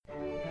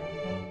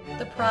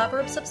The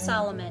Proverbs of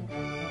Solomon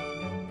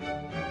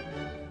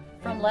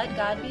from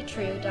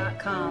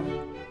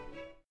LetGodBetrue.com.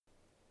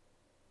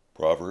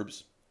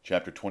 Proverbs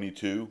chapter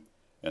 22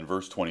 and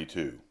verse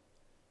 22.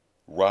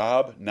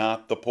 Rob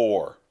not the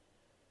poor,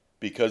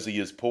 because he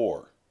is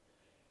poor,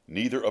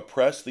 neither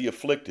oppress the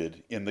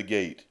afflicted in the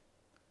gate.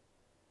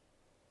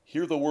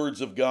 Hear the words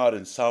of God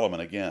in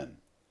Solomon again.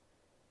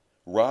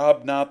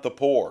 Rob not the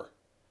poor,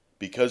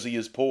 because he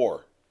is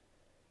poor,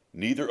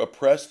 neither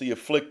oppress the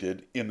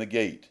afflicted in the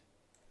gate.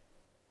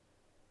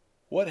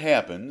 What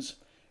happens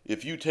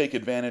if you take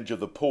advantage of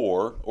the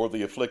poor or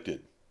the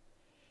afflicted?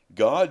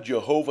 God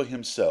Jehovah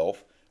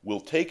himself will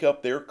take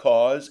up their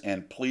cause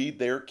and plead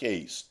their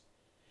case.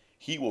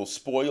 He will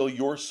spoil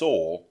your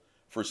soul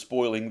for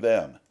spoiling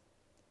them.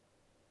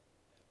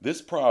 This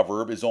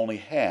proverb is only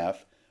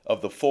half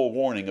of the full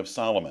warning of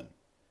Solomon.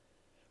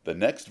 The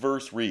next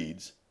verse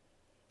reads,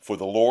 For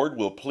the Lord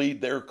will plead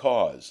their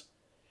cause,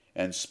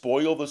 and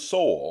spoil the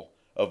soul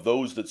of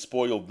those that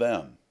spoiled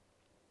them.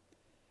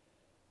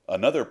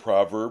 Another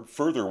proverb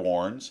further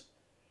warns,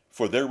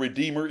 For their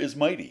Redeemer is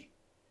mighty.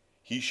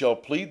 He shall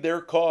plead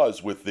their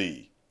cause with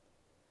thee.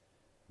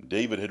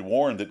 David had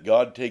warned that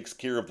God takes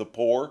care of the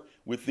poor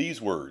with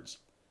these words,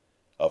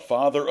 A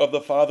father of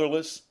the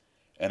fatherless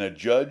and a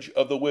judge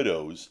of the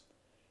widows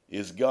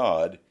is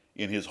God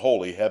in his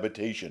holy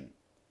habitation.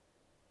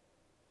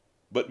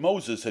 But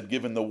Moses had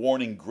given the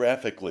warning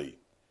graphically.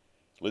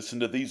 Listen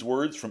to these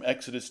words from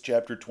Exodus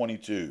chapter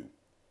 22.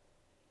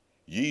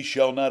 Ye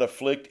shall not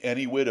afflict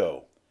any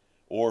widow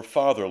or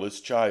fatherless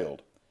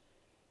child.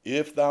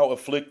 If thou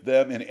afflict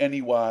them in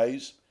any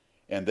wise,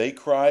 and they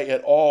cry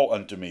at all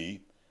unto me,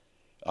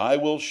 I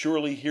will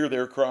surely hear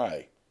their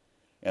cry,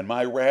 and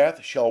my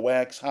wrath shall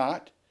wax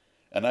hot,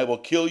 and I will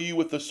kill you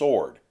with the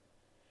sword,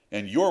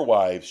 and your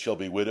wives shall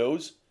be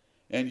widows,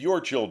 and your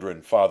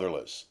children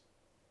fatherless.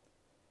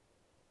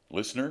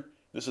 Listener,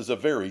 this is a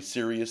very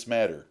serious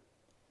matter.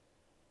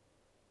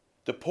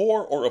 The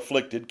poor or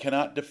afflicted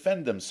cannot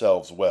defend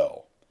themselves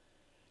well.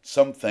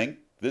 Some think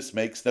this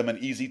makes them an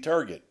easy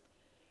target.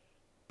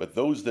 But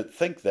those that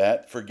think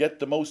that forget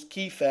the most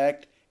key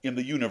fact in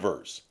the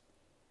universe.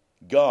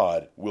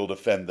 God will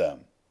defend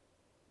them.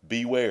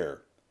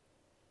 Beware.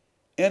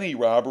 Any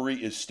robbery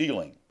is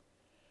stealing,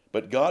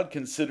 but God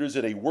considers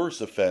it a worse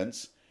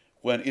offense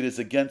when it is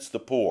against the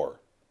poor.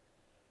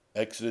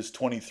 Exodus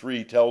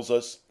 23 tells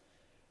us,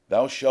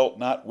 Thou shalt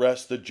not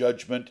wrest the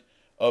judgment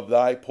of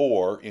thy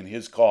poor in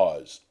his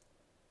cause.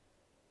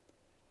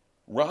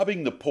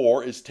 Robbing the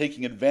poor is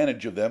taking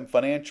advantage of them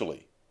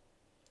financially.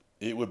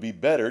 It would be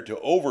better to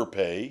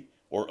overpay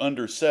or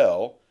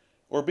undersell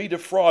or be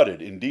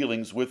defrauded in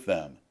dealings with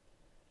them.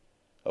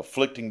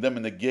 Afflicting them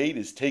in the gate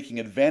is taking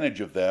advantage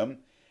of them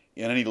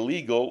in an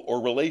illegal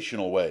or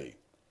relational way.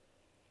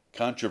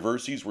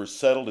 Controversies were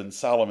settled in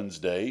Solomon's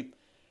day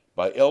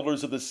by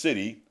elders of the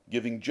city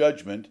giving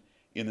judgment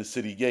in the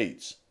city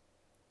gates.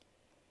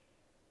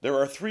 There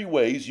are 3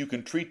 ways you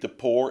can treat the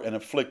poor and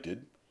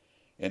afflicted,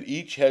 and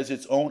each has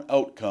its own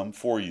outcome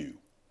for you.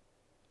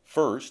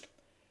 First,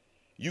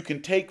 you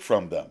can take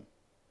from them,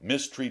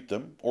 mistreat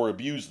them, or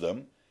abuse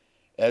them,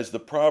 as the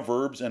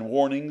proverbs and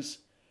warnings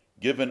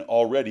given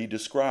already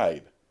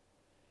describe.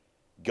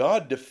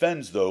 God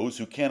defends those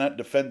who cannot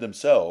defend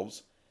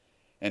themselves,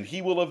 and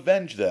he will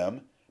avenge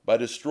them by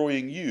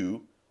destroying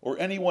you or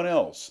anyone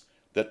else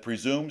that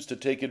presumes to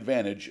take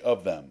advantage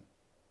of them.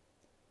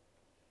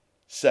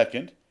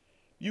 Second,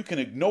 you can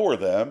ignore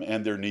them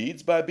and their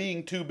needs by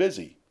being too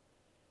busy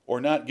or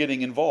not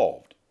getting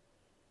involved.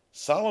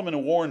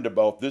 Solomon warned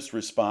about this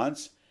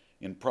response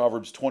in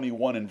Proverbs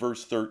 21 and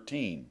verse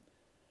 13.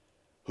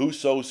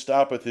 Whoso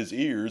stoppeth his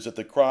ears at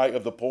the cry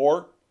of the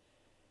poor,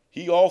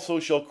 he also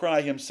shall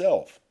cry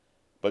himself,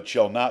 but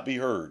shall not be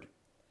heard.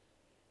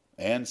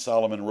 And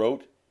Solomon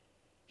wrote,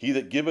 He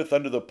that giveth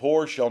unto the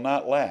poor shall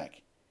not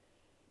lack,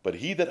 but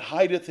he that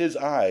hideth his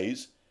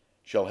eyes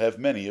shall have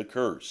many a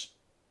curse.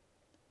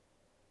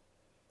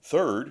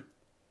 Third,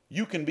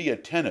 you can be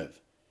attentive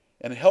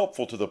and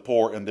helpful to the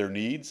poor and their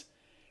needs,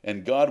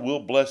 and God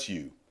will bless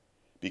you,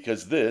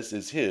 because this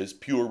is his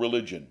pure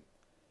religion.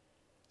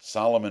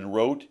 Solomon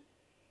wrote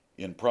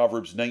in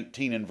Proverbs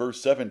 19 and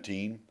verse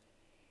 17,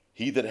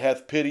 He that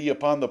hath pity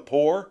upon the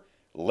poor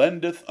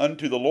lendeth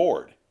unto the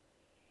Lord,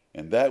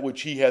 and that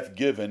which he hath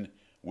given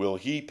will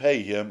he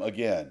pay him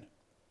again.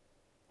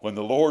 When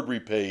the Lord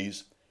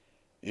repays,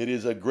 it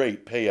is a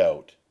great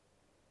payout.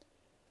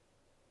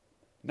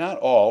 Not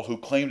all who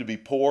claim to be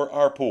poor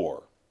are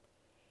poor,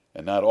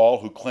 and not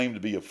all who claim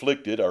to be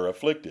afflicted are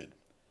afflicted.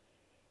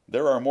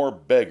 There are more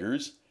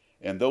beggars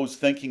and those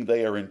thinking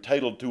they are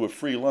entitled to a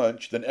free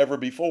lunch than ever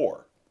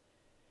before.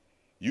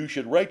 You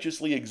should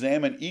righteously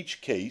examine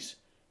each case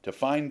to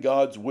find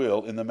God's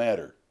will in the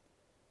matter.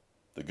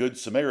 The Good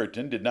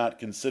Samaritan did not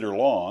consider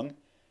long,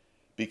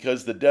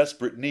 because the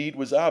desperate need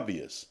was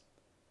obvious.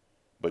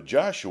 But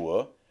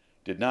Joshua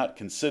did not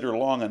consider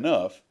long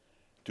enough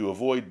to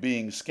avoid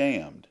being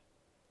scammed.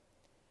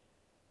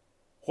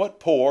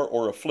 What poor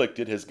or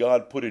afflicted has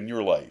God put in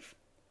your life?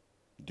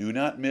 Do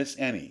not miss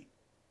any.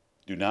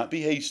 Do not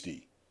be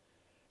hasty.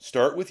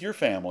 Start with your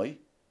family,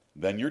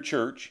 then your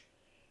church,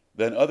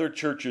 then other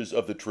churches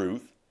of the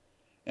truth,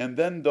 and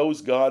then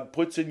those God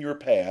puts in your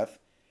path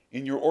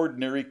in your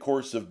ordinary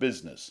course of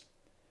business.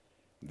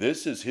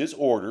 This is His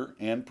order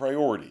and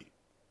priority.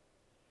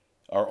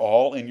 Are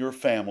all in your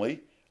family,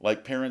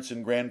 like parents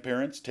and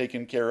grandparents,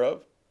 taken care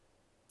of?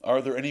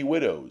 Are there any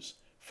widows,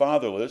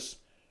 fatherless,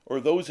 or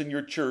those in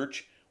your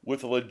church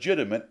with a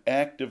legitimate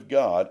act of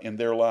God in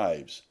their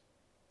lives?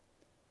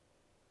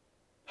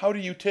 How do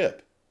you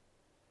tip?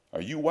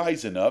 Are you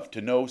wise enough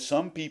to know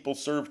some people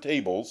serve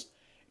tables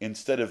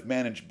instead of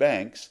manage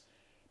banks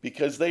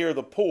because they are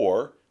the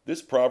poor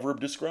this proverb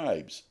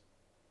describes?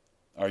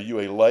 Are you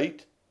a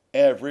light,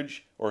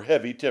 average, or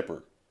heavy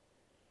tipper?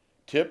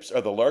 Tips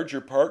are the larger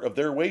part of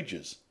their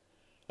wages,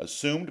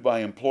 assumed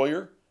by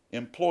employer,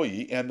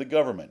 employee, and the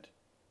government.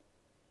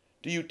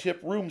 Do you tip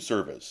room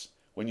service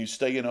when you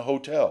stay in a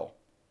hotel?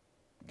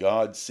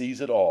 God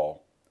sees it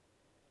all.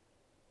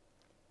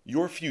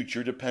 Your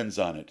future depends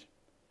on it.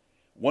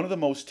 One of the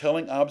most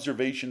telling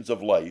observations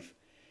of life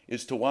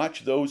is to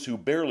watch those who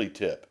barely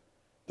tip,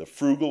 the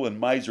frugal and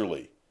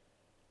miserly,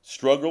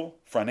 struggle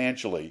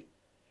financially,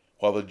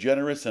 while the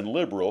generous and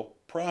liberal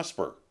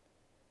prosper.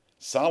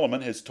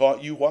 Solomon has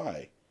taught you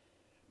why,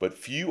 but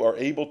few are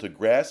able to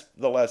grasp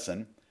the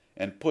lesson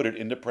and put it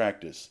into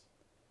practice.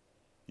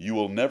 You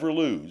will never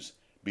lose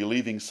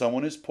believing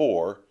someone is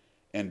poor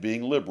and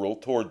being liberal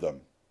toward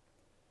them.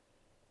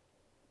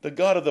 The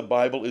God of the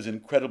Bible is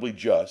incredibly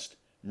just,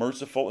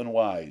 merciful, and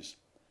wise.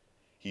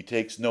 He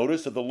takes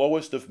notice of the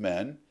lowest of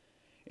men,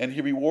 and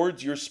He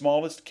rewards your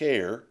smallest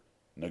care,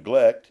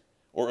 neglect,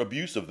 or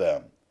abuse of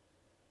them.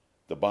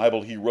 The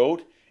Bible He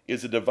wrote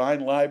is a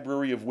divine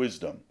library of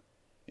wisdom,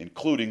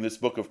 including this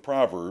book of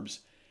Proverbs,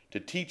 to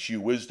teach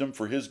you wisdom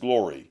for His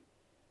glory,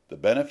 the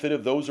benefit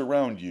of those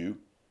around you,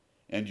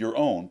 and your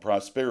own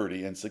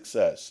prosperity and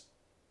success.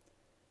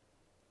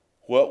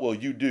 What will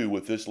you do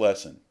with this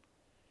lesson?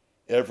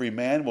 Every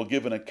man will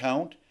give an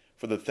account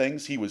for the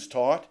things he was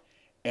taught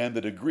and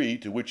the degree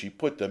to which he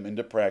put them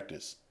into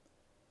practice.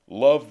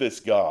 Love this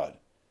God.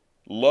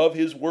 Love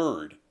His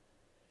Word.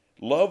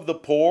 Love the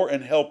poor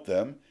and help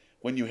them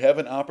when you have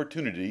an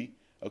opportunity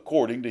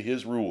according to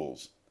His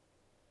rules.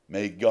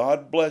 May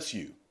God bless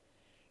you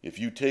if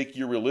you take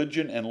your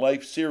religion and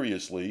life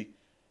seriously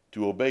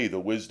to obey the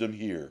wisdom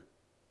here.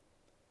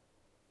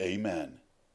 Amen.